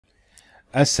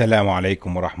Assalamu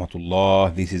alaikum wa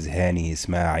rahmatullah. This is Hani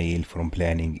Ismail from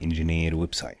Planning Engineer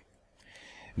website.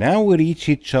 Now we reach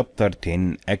chapter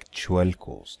 10, actual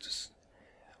costs.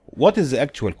 What is the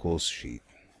actual cost sheet?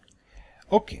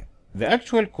 Okay, the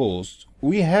actual cost,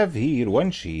 we have here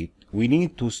one sheet. We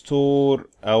need to store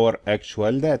our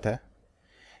actual data.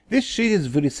 This sheet is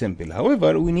very simple.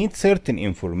 However, we need certain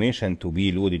information to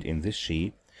be loaded in this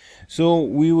sheet. So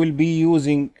we will be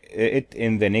using it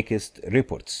in the next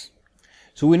reports.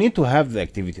 So we need to have the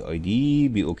activity ID,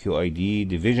 BOQ ID,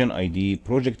 division ID,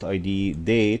 project ID,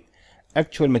 date,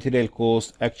 actual material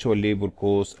cost, actual labor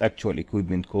cost, actual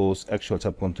equipment cost, actual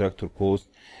subcontractor cost.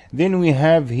 Then we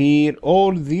have here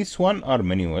all these one are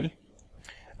manual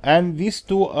and these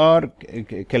two are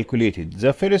calculated.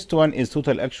 The first one is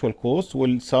total actual cost,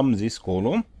 will sum this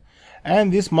column,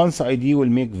 and this month ID will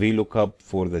make VLOOKUP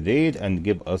for the date and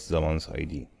give us the month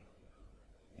ID.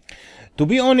 To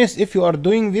be honest, if you are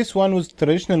doing this one with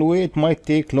traditional way, it might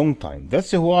take long time.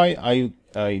 That's why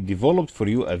I developed for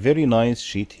you a very nice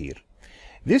sheet here.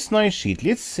 This nice sheet,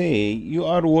 let's say you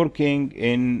are working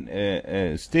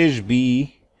in stage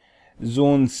B,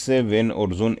 zone 7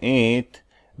 or zone 8,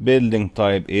 building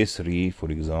type A3, for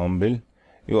example.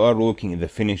 You are working in the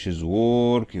finishes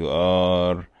work, you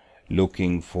are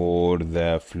looking for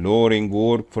the flooring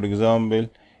work, for example.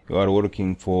 You are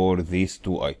working for these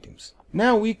two items.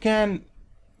 Now we can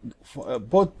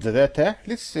put the data.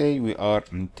 Let's say we are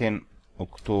in 10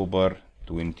 October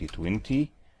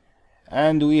 2020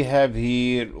 and we have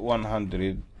here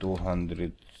 100,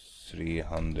 200,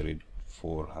 300,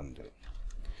 400.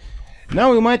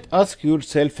 Now you might ask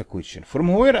yourself a question, from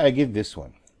where I get this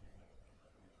one?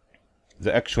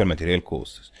 The actual material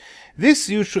costs. This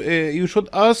you should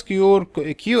ask your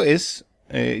QS,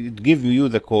 give you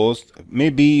the cost.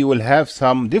 Maybe you will have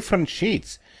some different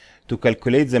sheets to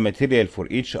calculate the material for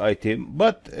each item,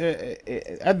 but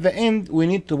at the end we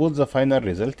need to put the final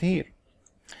result here.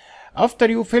 After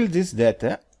you fill this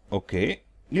data, okay,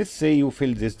 let's say you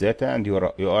fill this data and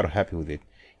you are happy with it,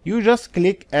 you just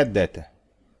click add data,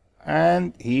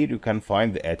 and here you can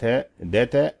find the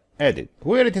data added.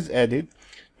 Where it is added,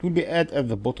 it will be added at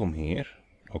the bottom here,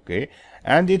 okay,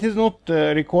 and it is not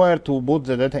required to put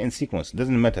the data in sequence. It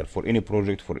doesn't matter for any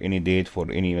project, for any date, for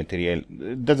any material,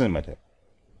 it doesn't matter.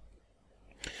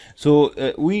 So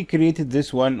we created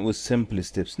this one with simple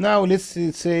steps. Now let's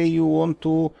say you want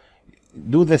to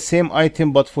do the same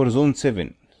item but for zone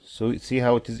 7. So see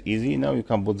how it is easy. Now you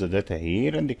can put the data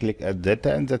here and click add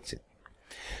data, and that's it.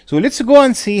 So let's go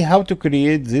and see how to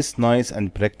create this nice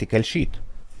and practical sheet.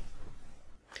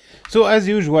 So as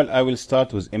usual, I will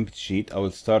start with empty sheet. I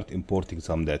will start importing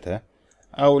some data.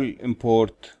 I will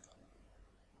import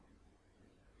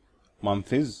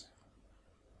months.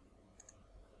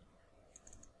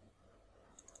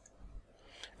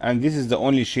 And this is the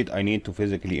only sheet I need to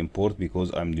physically import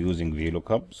because I'm using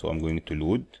VLOOKUP. So I'm going to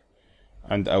load,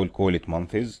 and I will call it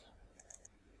months.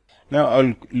 Now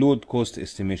I'll load cost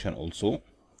estimation also,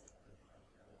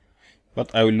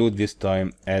 but I will load this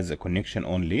time as a connection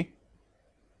only.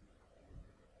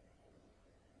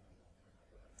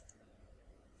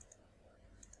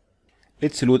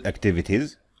 Let's load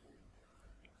activities.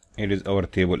 Here is our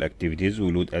table activities.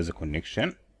 We load as a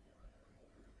connection.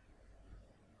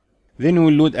 Then we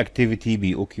will load activity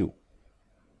BOQ.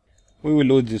 We will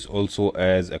load this also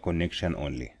as a connection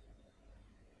only.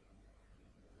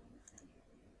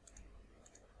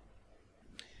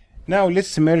 Now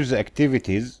let's merge the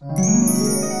activities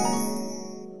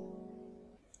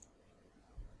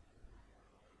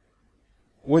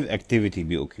with activity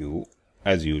BOQ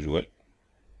as usual.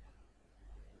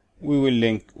 We will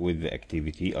link with the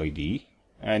activity ID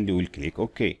and we will click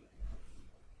OK.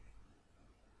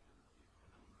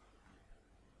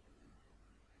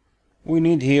 We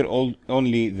need here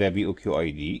only the BOQ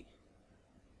ID.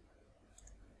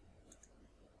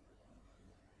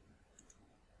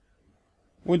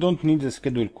 We don't need the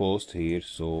schedule cost here,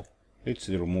 so let's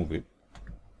remove it.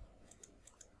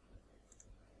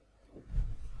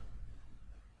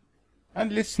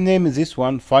 And let's name this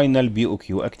one final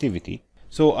BOQ activity.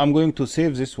 So I'm going to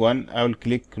save this one. I will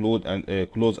click load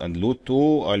and close and load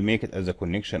to. I'll make it as a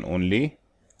connection only.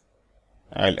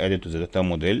 I'll add it to the data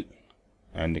model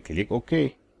and click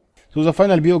OK. So the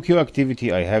final BOQ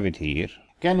activity, I have it here.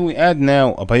 Can we add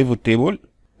now a pivot table?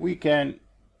 We can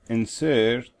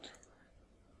insert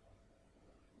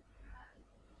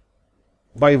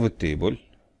pivot table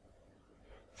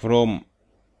from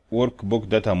workbook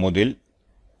data model.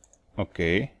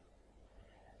 Okay.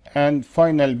 And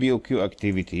final BOQ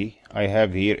activity, I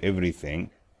have here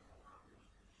everything.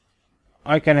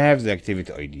 I can have the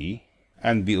activity ID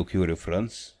and BOQ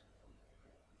reference.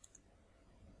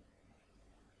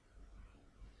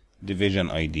 division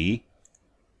ID,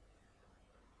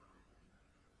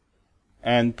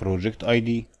 and project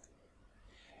ID.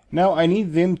 Now I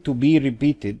need them to be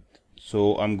repeated,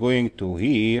 so I'm going to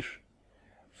here,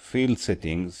 field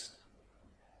settings,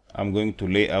 I'm going to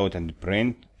layout and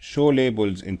print, show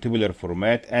labels in tabular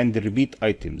format, and repeat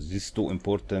items. These two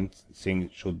important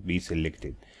things should be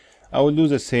selected. I will do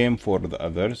the same for the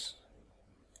others.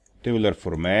 Tabular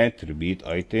format, repeat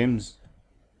items,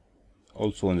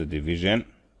 also in the division.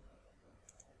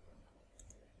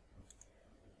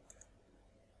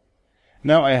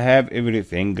 Now I have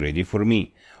everything ready for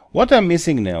me. What I'm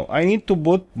missing now, I need to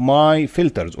put my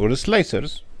filters or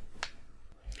slicers.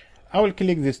 I will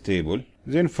click this table,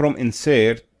 then from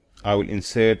insert, I will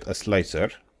insert a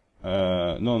slicer.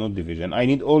 No, not division. I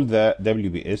need all the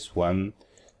WBS 1,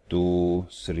 2,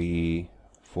 3,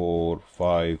 4,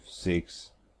 5,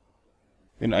 6.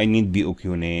 Then I need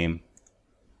BOQ name,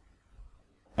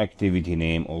 activity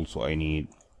name also I need.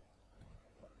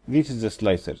 This is the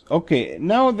slicers. Okay,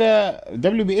 now the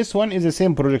WBS one is the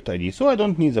same project ID, so I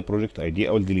don't need the project ID.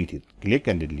 I will delete it. Click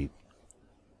and delete.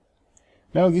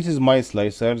 Now this is my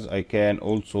slicers. I can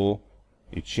also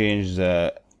change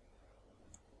the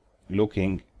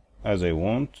looking as I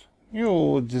want.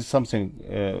 This is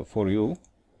something for you.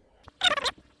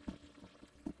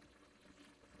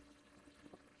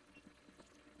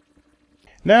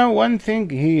 Now one thing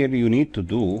here you need to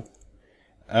do,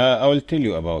 I will tell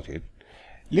you about it.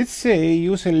 Let's say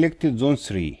you selected zone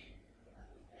 3.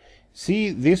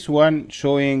 See this one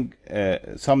showing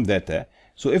some data.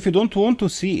 So if you don't want to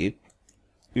see it,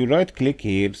 you right click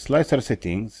here, slicer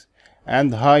settings,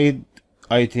 and hide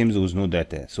items with no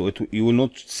data. So you will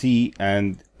not see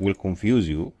and will confuse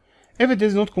you. If it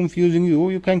is not confusing you,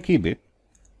 you can keep it.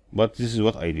 But this is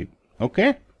what I did.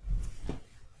 Okay?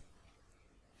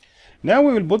 Now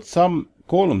we will put some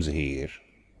columns here.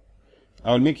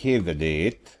 I will make here the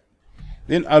date.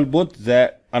 Then I'll put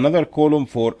another column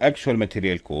for actual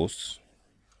material costs.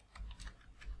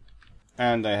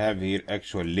 And I have here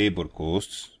actual labor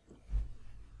costs,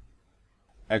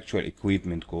 actual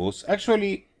equipment costs.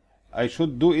 Actually, I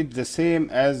should do it the same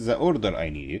as the order I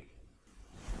needed.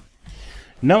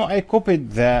 Now I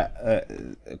copied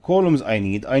the columns I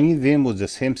need. I need them with the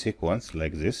same sequence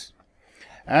like this.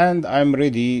 And I'm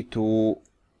ready to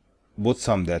put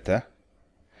some data.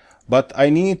 But I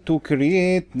need to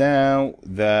create now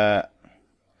the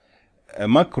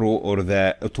macro or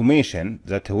the automation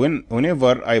that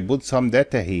whenever I put some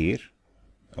data here,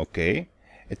 okay,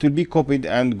 it will be copied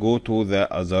and go to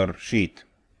the other sheet.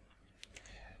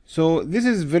 So this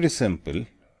is very simple,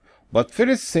 but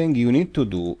first thing you need to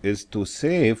do is to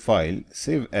save file,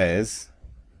 save as.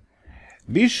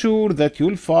 Be sure that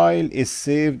your file is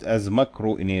saved as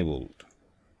macro enabled.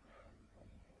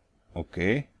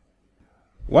 Okay.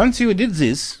 Once you did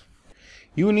this,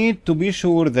 you need to be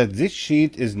sure that this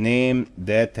sheet is named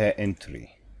data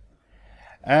entry.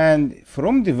 And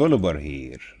from developer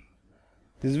here,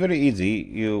 it is very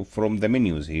easy, from the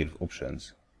menus here,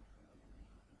 options.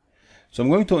 So I'm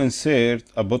going to insert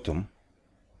a bottom.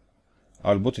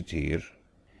 I'll put it here.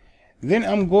 Then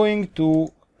I'm going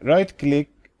to right click,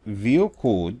 view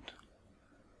code.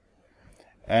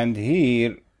 And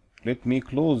here, let me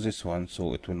close this one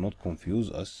so it will not confuse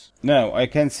us. Now I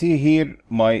can see here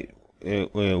my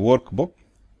workbook.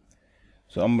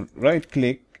 So I'm right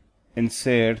click,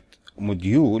 insert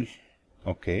module.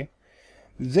 Okay.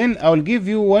 Then I'll give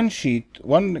you one sheet,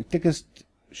 one text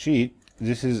sheet.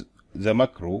 This is the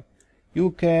macro.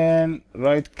 You can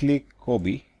right click,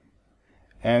 copy,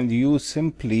 and you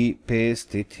simply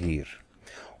paste it here.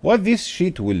 What this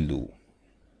sheet will do,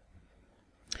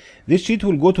 this sheet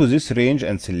will go to this range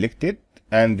and select it,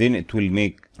 and then it will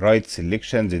make right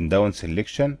selections and down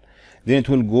selection. Then it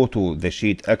will go to the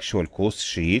sheet actual cost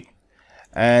sheet,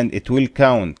 and it will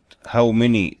count how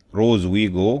many rows we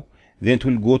go. Then it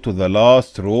will go to the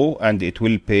last row and it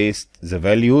will paste the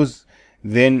values.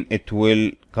 Then it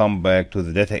will come back to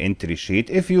the data entry sheet.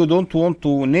 If you don't want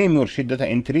to name your sheet data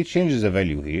entry, change the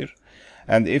value here.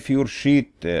 And if your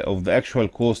sheet of the actual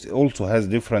cost also has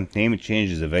different name,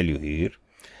 change the value here.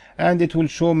 And it will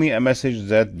show me a message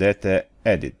that data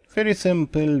added. Very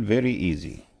simple, very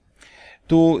easy.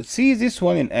 To see this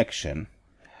one in action,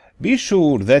 be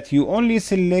sure that you only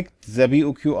select the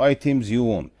BOQ items you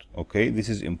want. Okay, this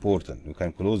is important. You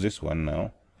can close this one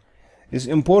now. It's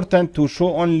important to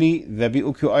show only the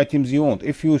BOQ items you want.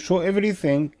 If you show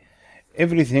everything,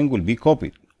 everything will be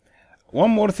copied.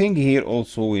 One more thing here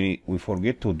also we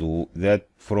forget to do, that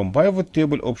from pivot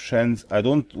table options, I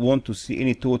don't want to see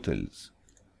any totals.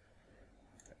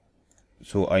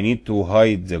 So I need to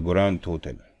hide the ground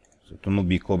total, so to not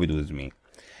be copied with me.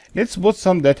 Let's put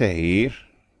some data here.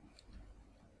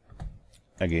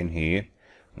 Again here,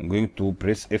 I'm going to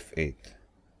press F8.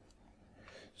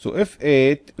 So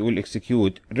F8 will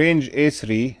execute range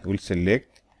A3, will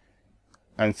select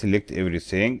and select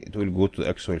everything. It will go to the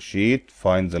Excel sheet,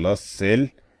 find the last cell,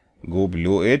 go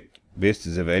below it, paste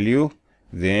the value,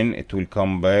 then it will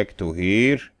come back to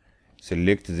here,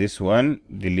 select this one,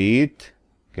 delete,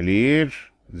 clear,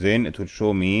 then it will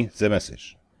show me the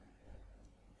message.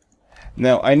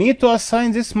 Now I need to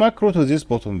assign this macro to this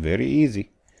button. Very easy.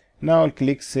 Now I'll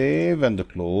click save and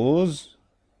close.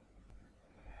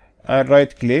 I'll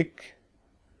right click,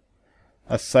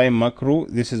 assign macro.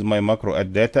 This is my macro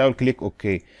add data. I'll click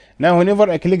OK. Now whenever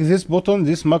I click this button,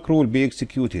 this macro will be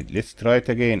executed. Let's try it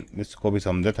again. Let's copy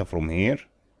some data from here.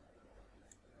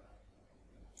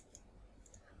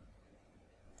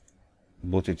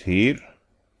 Put it here.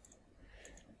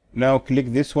 Now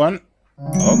click this one.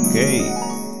 Okay,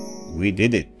 we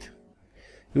did it.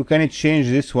 You can change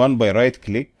this one by right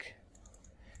click,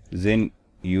 then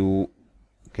you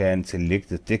can select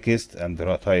the text and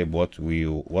type what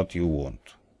you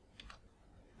want.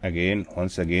 Again,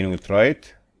 once again we try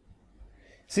it.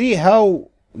 See how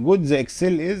good the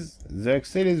Excel is? The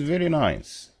Excel is very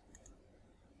nice.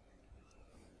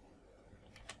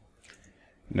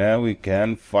 Now we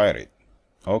can fire it.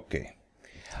 Okay,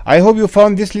 I hope you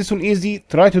found this lesson easy.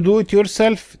 Try to do it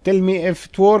yourself. Tell me if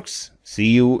it works.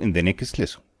 See you in the next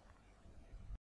lesson.